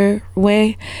particular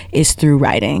way is through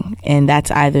writing. And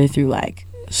that's either through like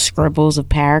scribbles of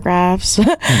paragraphs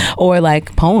or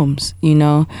like poems, you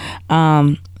know?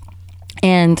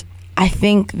 And I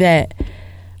think that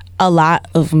a lot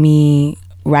of me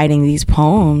writing these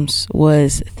poems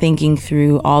was thinking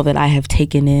through all that I have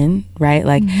taken in, right?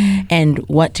 Like, and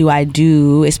what do I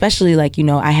do? Especially like, you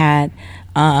know, I had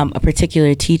a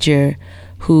particular teacher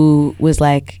who was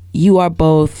like, you are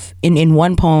both, in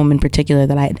one poem in particular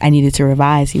that I needed to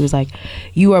revise, he was like,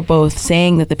 you are both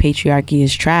saying that the patriarchy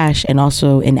is trash and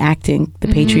also enacting the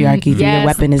patriarchy through your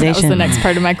weaponization. That was the next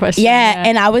part of my question. Yeah.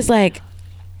 And I was like,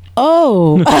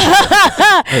 oh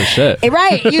shit.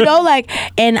 Right, you know, like,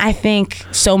 and I think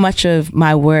so much of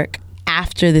my work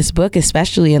after this book,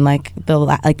 especially in like the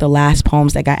last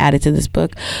poems that got added to this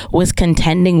book, was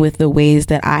contending with the ways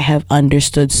that I have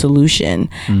understood solution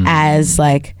as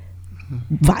like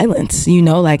violence, you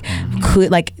know, like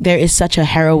like there is such a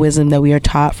heroism that we are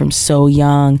taught from so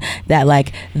young that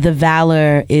like the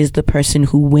valor is the person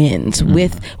who wins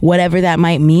with whatever that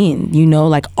might mean, you know,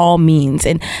 like all means.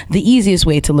 And the easiest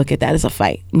way to look at that is a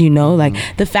fight, you know, like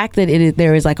the fact that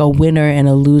there is like a winner and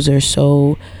a loser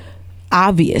so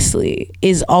obviously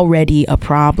is already a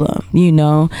problem, you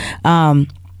know.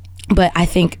 But I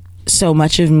think so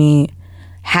much of me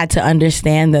had to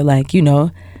understand that, like, you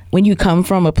know, when you come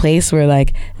from a place where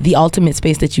like the ultimate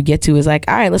space that you get to is like,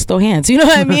 all right, let's throw hands, you know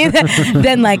what I mean?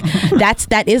 Then like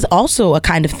that is also a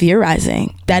kind of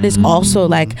theorizing. That is also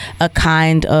like a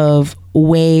kind of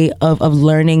way of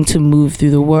learning to move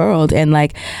through the world. And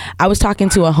like I was talking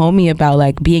to a homie about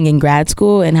like being in grad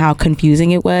school and how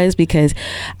confusing it was, because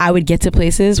I would get to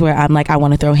places where I'm like, I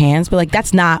want to throw hands, but like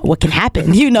that's not what can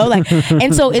happen, you know, like.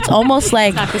 And so it's almost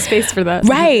like not the space for that,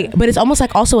 right? But it's almost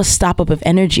like also a stop up of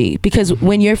energy, because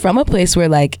when you're from a place where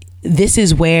like this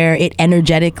is where it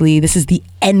energetically, this is the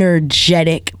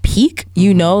energetic peak,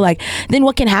 you know, like then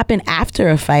what can happen after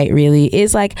a fight really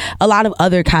is like a lot of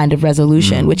other kind of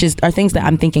resolution, which are things that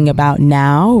I'm thinking about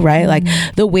now, right? Like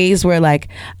the ways where like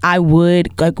I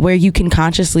would like where you can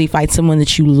consciously fight someone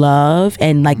that you love,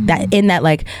 and like that in that,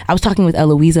 like I was talking with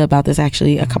Eloisa about this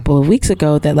actually a couple of weeks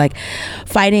ago, that like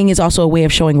fighting is also a way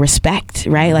of showing respect,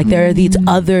 right? Like there are these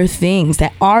other things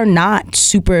that are not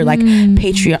super like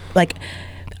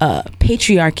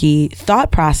patriarchy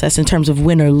thought process in terms of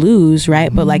win or lose,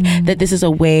 right? But like that this is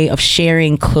a way of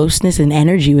sharing closeness and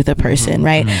energy with a person,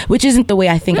 right? Which isn't the way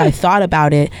I think I thought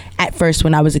about it at first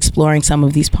when I was exploring some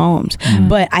of these poems.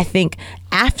 But I think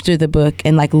after the book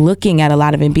and like looking at a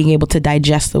lot of it and being able to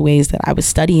digest the ways that I was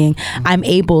studying, I'm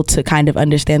able to kind of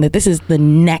understand that this is the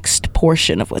next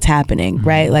portion of what's happening,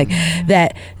 right? Like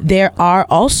that there are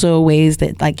also ways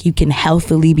that like you can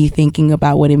healthily be thinking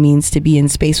about what it means to be in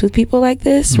space with people like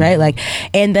this, right? Like,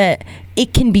 and that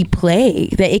it can be play,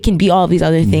 that it can be all these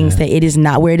other things, that it is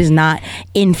not, where it is not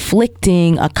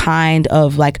inflicting a kind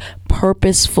of like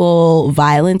purposeful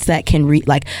violence that can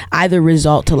like either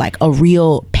result to like a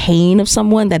real pain of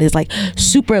someone that is like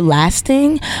super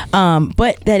lasting,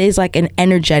 but that is like an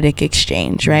energetic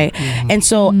exchange, right? And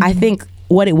so I think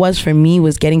what it was for me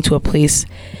was getting to a place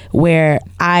where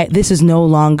this is no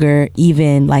longer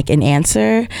even like an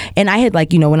answer. And I had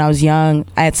like, you know, when I was young,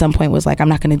 I at some point was like, I'm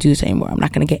not going to do this anymore. I'm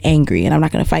not going to get angry and I'm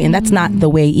not going to fight. And that's not the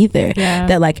way either.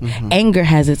 That like anger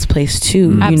has its place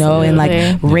too, you know, and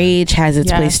like rage has its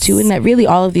place too. And that really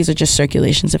all of these are just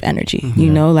circulations of energy,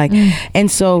 you know, like, and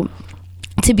so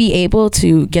to be able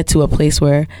to get to a place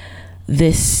where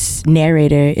this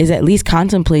narrator is at least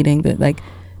contemplating that like,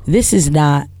 this is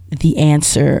not the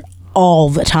answer all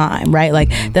the time, right? Like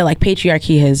that like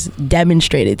patriarchy has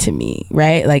demonstrated to me,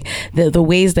 right? Like the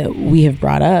ways that we have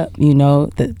brought up, you know,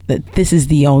 that this is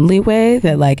the only way,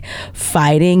 that like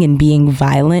fighting and being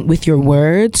violent with your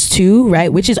words too,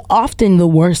 right? Which is often the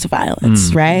worst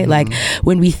violence, right? Like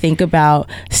when we think about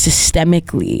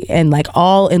systemically and like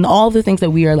all the things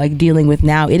that we are like dealing with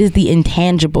now, it is the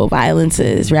intangible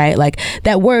violences, right? Like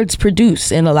that words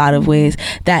produce in a lot of ways.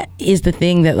 That is the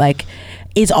thing that like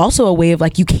is also a way of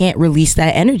like you can't release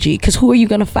that energy, because who are you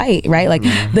going to fight, right? Like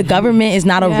the government is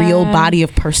not a real body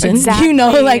of person, you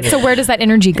know, like so where does that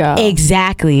energy go?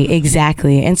 Exactly.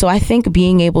 And so I think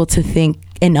being able to think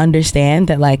and understand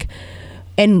that like,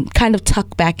 and kind of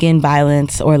tuck back in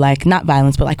violence, or like not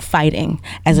violence but like fighting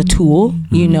as a tool,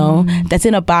 you know, that's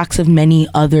in a box of many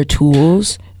other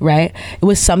tools, right? It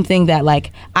was something that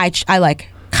like I like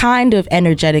kind of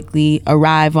energetically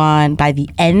arrive on by the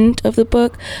end of the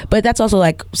book, but that's also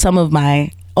like some of my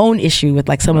own issue with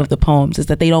like some of the poems, is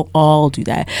that they don't all do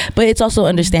that. But it's also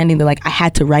understanding that like I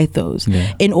had to write those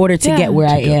in order to get where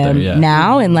I am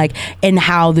now, and like and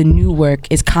how the new work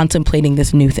is contemplating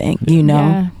this new thing, you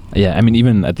know. Yeah, I mean,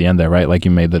 even at the end there, right? Like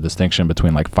you made the distinction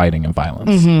between like fighting and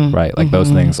violence, right? Like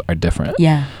those things are different.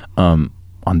 On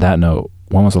that note,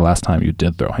 when was the last time you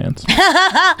did throw hands?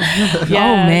 Oh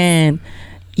man.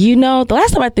 You know, the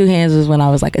last time I threw hands was when I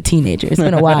was like a teenager. It's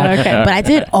been a while. But I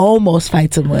did almost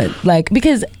fight someone. Like,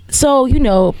 because, so, you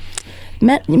know,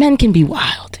 men can be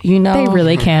wild, you know? They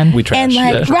really can. We trash. And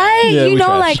like, you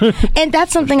know, trash. Like, and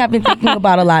that's something I've been thinking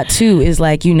about a lot too, is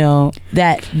like, you know,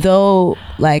 that though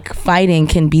like fighting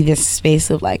can be this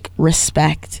space of like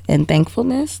respect and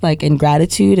thankfulness, like, and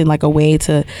gratitude, and like a way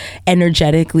to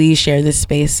energetically share this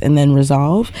space and then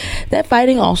resolve, that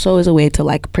fighting also is a way to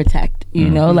like protect,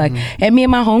 you know? Like, and me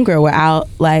and my homegirl were out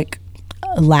like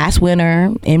last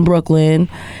winter in Brooklyn,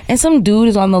 and some dude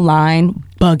is on the line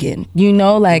bugging, you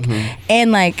know, like,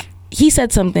 and like he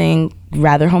said something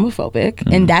rather homophobic,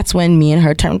 and that's when me and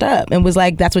her turned up and was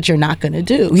like, that's what you're not gonna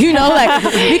do, you know, like,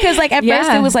 because like at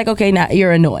first it was like, okay, now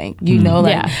you're annoying, you know,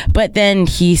 like, but then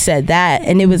he said that,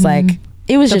 and it was like,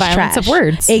 it was the just violence trash of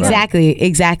words.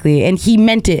 Exactly. And he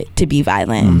meant it to be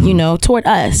violent, you know, toward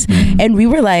us. And we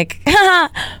were like,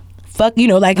 fuck, you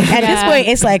know, like at this point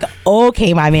it's like,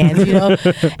 okay, my man, you know.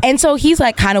 And so he's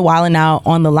like kind of wilding out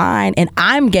on the line, and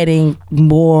I'm getting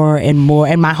more and more,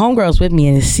 and my homegirl's with me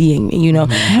and is seeing me, you know.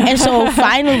 And so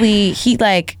finally he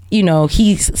like, you know,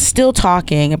 he's still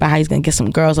talking about how he's gonna get some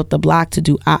girls up the block to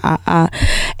do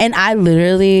and I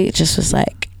literally just was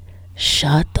like,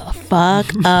 shut the fuck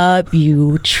up,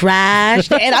 you trash.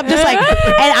 And I'm just like,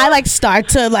 and I like start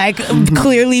to like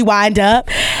clearly wind up,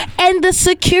 and the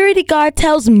security guard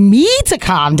tells me to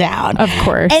calm down. Of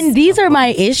course. And these are my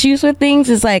issues with things,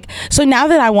 is like, so now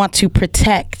that I want to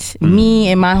protect me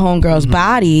and my homegirl's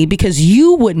body because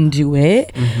you wouldn't do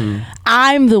it,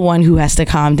 I'm the one who has to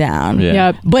calm down.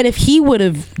 Yep. But if he would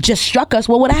have just struck us,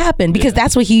 what would have happened? Because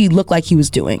that's what he looked like he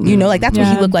was doing, you know, like that's what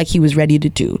he looked like he was ready to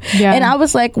do. And I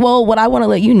was like, well, what I want to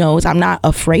let you know is I'm not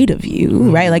afraid of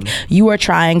you, right? Like, you are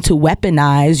trying to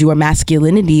weaponize your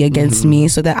masculinity against me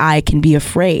so that I can be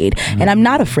afraid, and I'm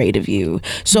not afraid of you.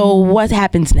 So what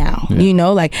happens now? You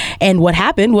know, like, and what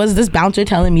happened was this bouncer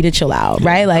telling me to chill out,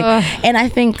 right? Like, and I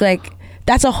think like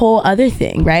that's a whole other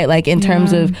thing, right? Like in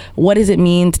terms of what does it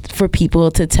mean for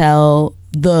people to tell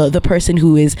the person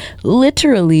who is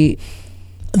literally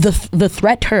the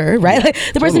threater, right? Like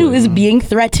the person who is being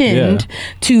threatened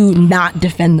to not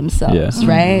defend themselves,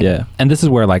 right? Yeah. And this is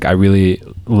where like I really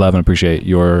love and appreciate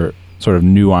your sort of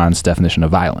nuanced definition of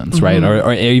violence, right?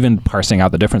 Or even parsing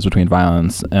out the difference between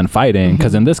violence and fighting,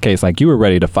 because in this case, like, you were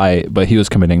ready to fight, but he was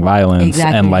committing violence,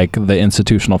 and like the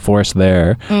institutional force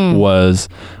there was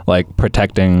like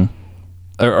protecting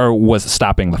or was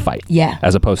stopping the fight,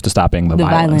 as opposed to stopping the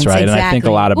violence, right? And I think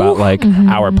a lot about like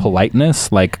our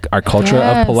politeness, like our culture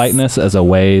of politeness as a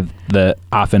way that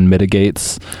often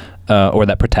mitigates or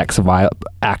that protects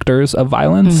actors of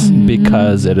violence,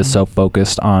 because it is so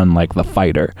focused on like the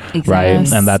fighter,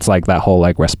 right? And that's like that whole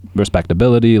like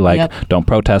respectability, like don't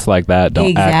protest like that,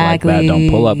 don't act like that,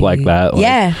 don't pull up like that.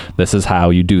 Like, this is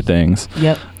how you do things.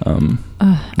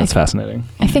 That's fascinating.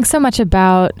 I think so much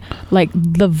about like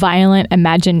the violent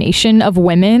imagination of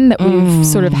women that we've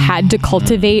sort of had to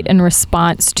cultivate in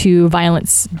response to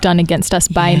violence done against us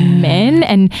by men,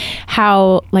 and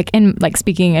how like in like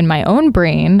speaking in my own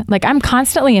brain, like I'm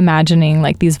constantly imagining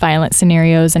like these violent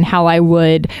scenarios and how I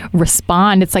would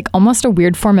respond. It's like almost a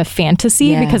weird form of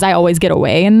fantasy because I always get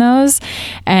away in those,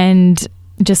 and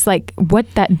just like what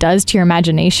that does to your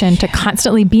imagination to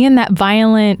constantly be in that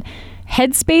violent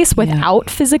headspace without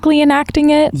physically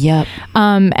enacting it.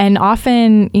 And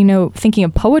often, you know, thinking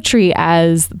of poetry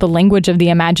as the language of the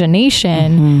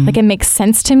imagination, like it makes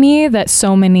sense to me that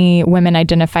so many women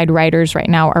identified writers right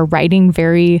now are writing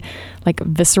very like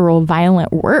visceral,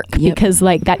 violent work, because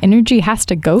like that energy has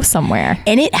to go somewhere.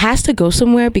 And it has to go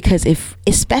somewhere because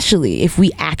especially if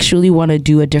we actually want to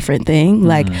do a different thing,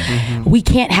 like we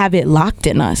can't have it locked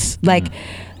in us. Like,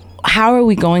 how are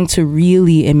we going to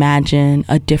really imagine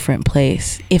a different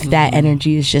place if that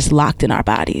energy is just locked in our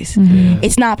bodies?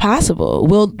 It's not possible.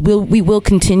 We will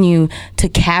continue to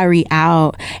carry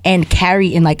out and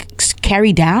carry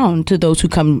down to those who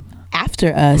come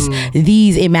after us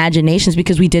these imaginations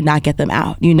because we did not get them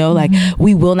out, you know, like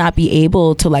we will not be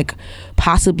able to like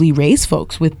possibly raise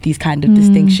folks with these kind of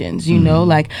distinctions, you know,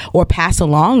 like, or pass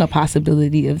along a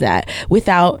possibility of that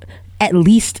without at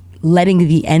least letting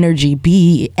the energy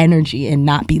be energy and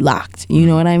not be locked. You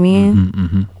know what I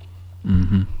mean?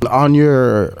 On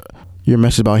your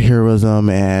message about heroism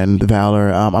and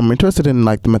valor, I'm interested in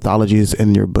like the mythologies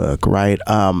in your book, right?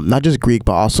 Not just Greek,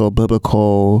 but also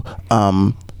biblical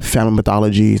family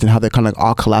mythologies and how they kind of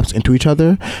all collapse into each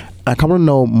other. I kind of want to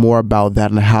know more about that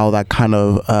and how that kind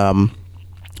of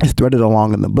is threaded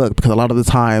along in the book, because a lot of the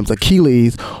times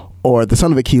Achilles, or the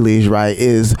son of Achilles, right,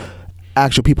 is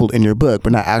actual people in your book,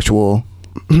 but not actual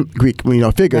Greek, you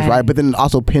know, figures, right? But then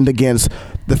also pinned against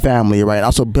the family, right?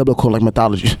 Also biblical like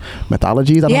mythologies. I don't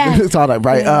know it's all that,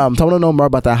 right? So I want to know more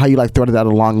about that, how you like threaded that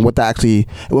along, what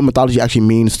mythology actually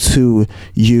means to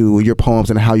you, your poems,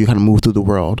 and how you kind of move through the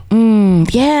world.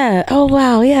 Oh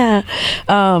wow,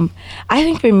 I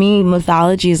think for me,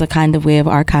 mythology is a kind of way of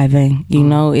archiving. You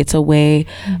know, it's a way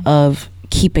of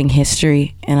keeping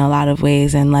history in a lot of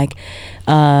ways, and like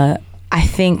I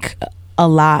think a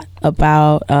lot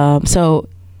about so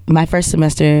my first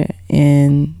semester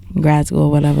in grad school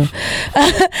or whatever,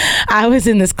 I was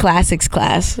in this classics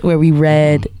class where we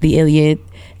read the Iliad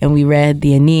and we read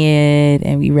the Aeneid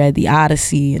and we read the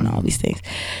Odyssey and all these things,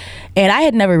 and I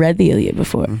had never read the Iliad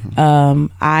before.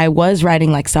 I was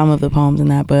writing like some of the poems in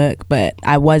that book, but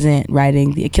I wasn't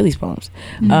writing the Achilles poems.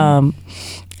 And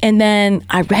then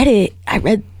I read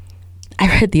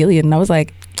the Iliad and I was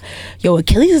like, yo,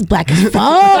 Achilles is black as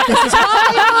fuck. This is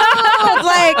fire.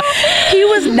 Like, he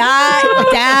was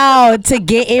not down to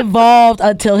get involved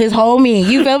until his homie.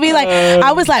 You feel me? Like,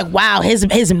 I was like, wow,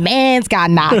 his man's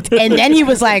got knocked. And then he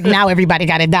was like, now everybody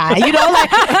gotta die. You know,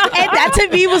 like, and that to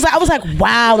me was, I was like,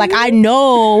 wow, like, I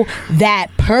know that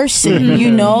person,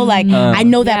 you know, like, I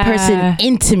know that person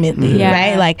intimately,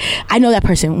 right? Like, I know that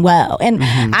person well. And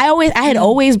I had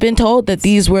always been told that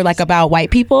these were like about white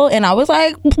people. And I was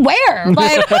like, where?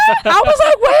 Like, I was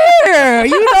like, where?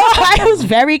 You know, I was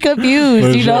very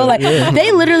confused, you know, like,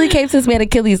 they literally came to this man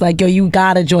Achilles like, yo, you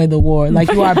gotta join the war.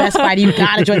 Like, you are our best fighter, you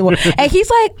gotta join the war. And he's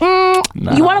like,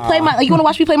 you wanna play my, like, you wanna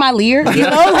watch me play my Lear? You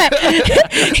know, like,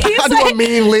 he's I do a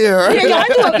mean Lear. Yeah, yo, I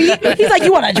do a mean. He's like,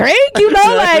 you wanna drink? You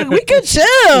know, like, we could chill.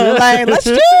 Like, let's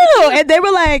chill. And they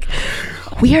were like,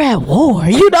 we are at war,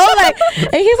 you know, like,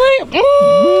 and he's like,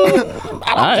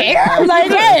 I don't care. I'm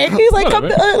like, hey, he's like, come,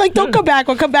 like, don't come back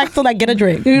or come back to like get a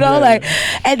drink, you know, like,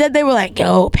 and then they were like,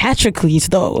 yo, Patroclus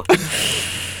though.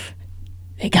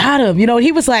 They got him, you know.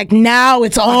 He was like, now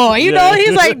it's on, you know.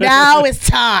 He's like, now it's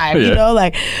time, you know,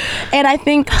 like, and I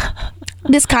think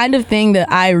this kind of thing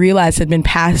that I realized had been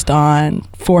passed on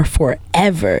for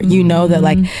forever, you know, that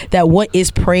like that what is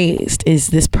praised is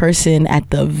this person at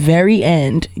the very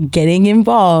end getting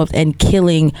involved and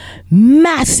killing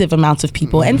massive amounts of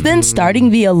people and then starting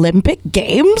the Olympic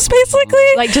Games, basically,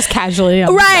 like just casually,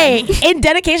 right, in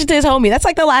dedication to his homie. That's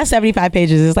like the last 75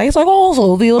 pages. It's like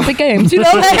also the Olympic Games, you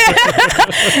know.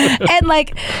 And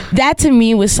like that to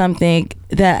me was something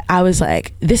that I was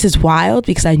like, this is wild,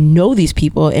 because I know these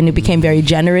people, and it became very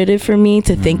generative for me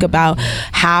to think about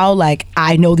how like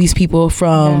I know these people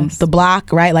from the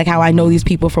block, right? Like how I know these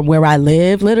people from where I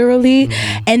live, literally.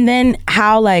 And then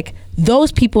how like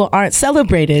those people aren't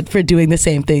celebrated for doing the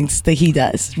same things that he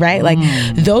does, right? Like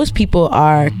those people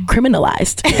are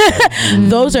criminalized.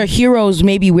 Those are heroes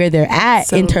maybe where they're at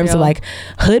so in terms of like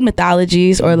hood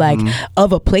mythologies or like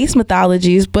of a place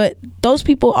mythologies, but those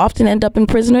people often end up in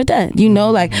prison or dead, you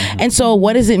know, like, and so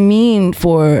what does it mean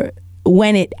for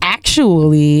when it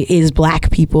actually is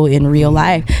black people in real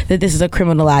life that this is a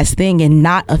criminalized thing and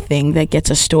not a thing that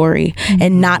gets a story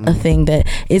and not a thing that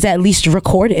is at least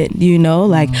recorded, you know,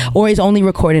 like, or is only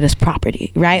recorded as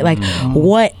property, right? Like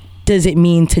what does it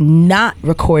mean to not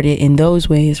record it in those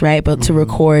ways, right? But to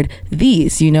record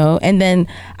these, you know. And then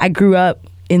I grew up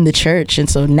in the church, and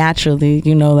so naturally,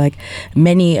 you know, like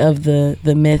many of the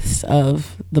myths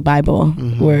of the Bible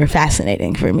were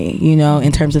fascinating for me, you know,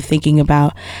 in terms of thinking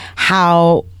about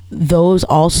how those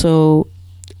also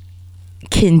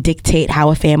can dictate how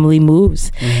a family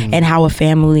moves and how a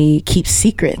family keeps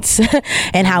secrets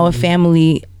and how a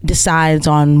family decides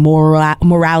on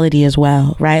morality as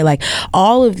well, right? Like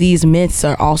all of these myths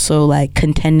are also like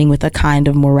contending with a kind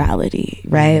of morality,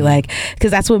 right? Like,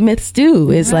 because that's what myths do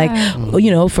is like,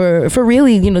 you know, for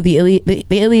really, you know, the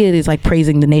Iliad is like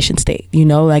praising the nation state, you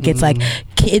know, like it's like,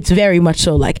 it's very much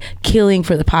so like killing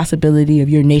for the possibility of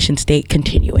your nation state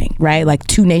continuing, right? Like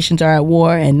two nations are at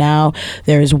war and now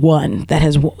there is one that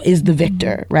is the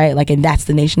victor, right? Like, and that's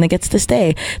the nation that gets to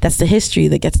stay. That's the history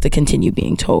that gets to continue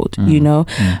being told, you know?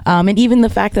 And even the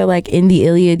fact that like in the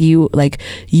Iliad, you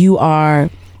are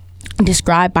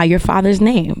described by your father's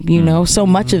name, you know. So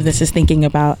much of this is thinking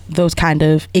about those kind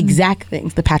of exact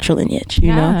things, the patrilineage,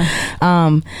 you know.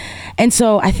 And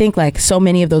so I think like so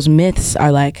many of those myths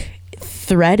are like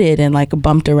threaded and like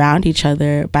bumped around each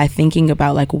other by thinking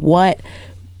about like what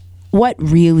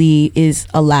really is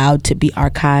allowed to be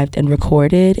archived and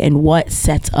recorded and what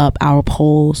sets up our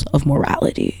poles of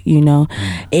morality, you know,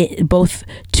 it both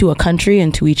to a country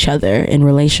and to each other in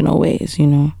relational ways, you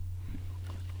know.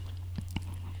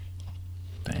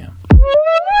 Damn.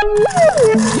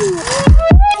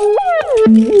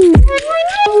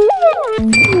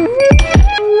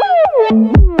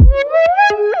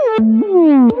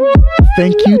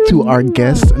 Thank you to our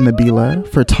guest, Nabila,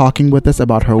 for talking with us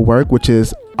about her work, which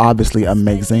is obviously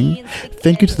amazing.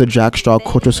 Thank you to the Jack Straw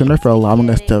Cultural Center for allowing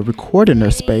us to record in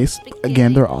their space.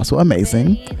 Again, they're also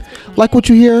amazing. Like what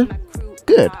you hear?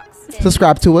 Good.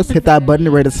 Subscribe to us. Hit that button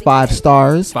to rate us 5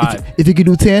 stars. If you can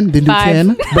do 10, then do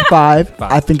 10. But 5,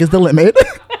 I think, is the limit,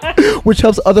 which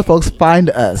helps other folks find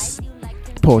us.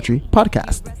 Poetry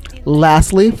Podcast.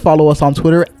 Lastly, follow us on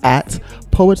Twitter at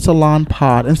Poet Salon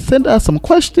Pod and send us some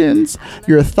questions,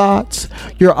 your thoughts,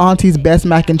 your auntie's best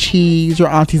mac and cheese, your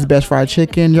auntie's best fried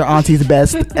chicken, your auntie's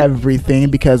best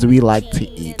everything, because we like to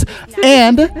eat.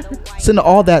 And send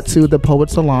all that to the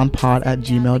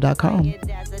poetsalonpod@gmail.com.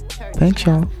 Thanks,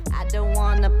 y'all.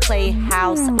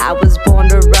 playhouse. I was born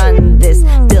to run this,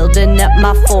 building up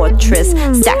my fortress,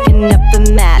 stacking up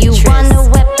the mattress. You wanna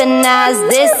weaponize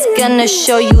this? Gonna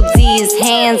show you these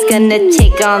hands, gonna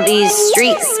take on these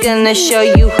streets, gonna show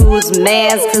you who's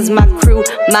man's. Cause my crew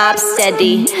mob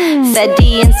steady,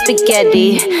 Fetty and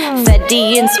spaghetti,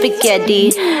 Fetty and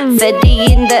spaghetti, Fetty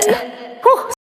in the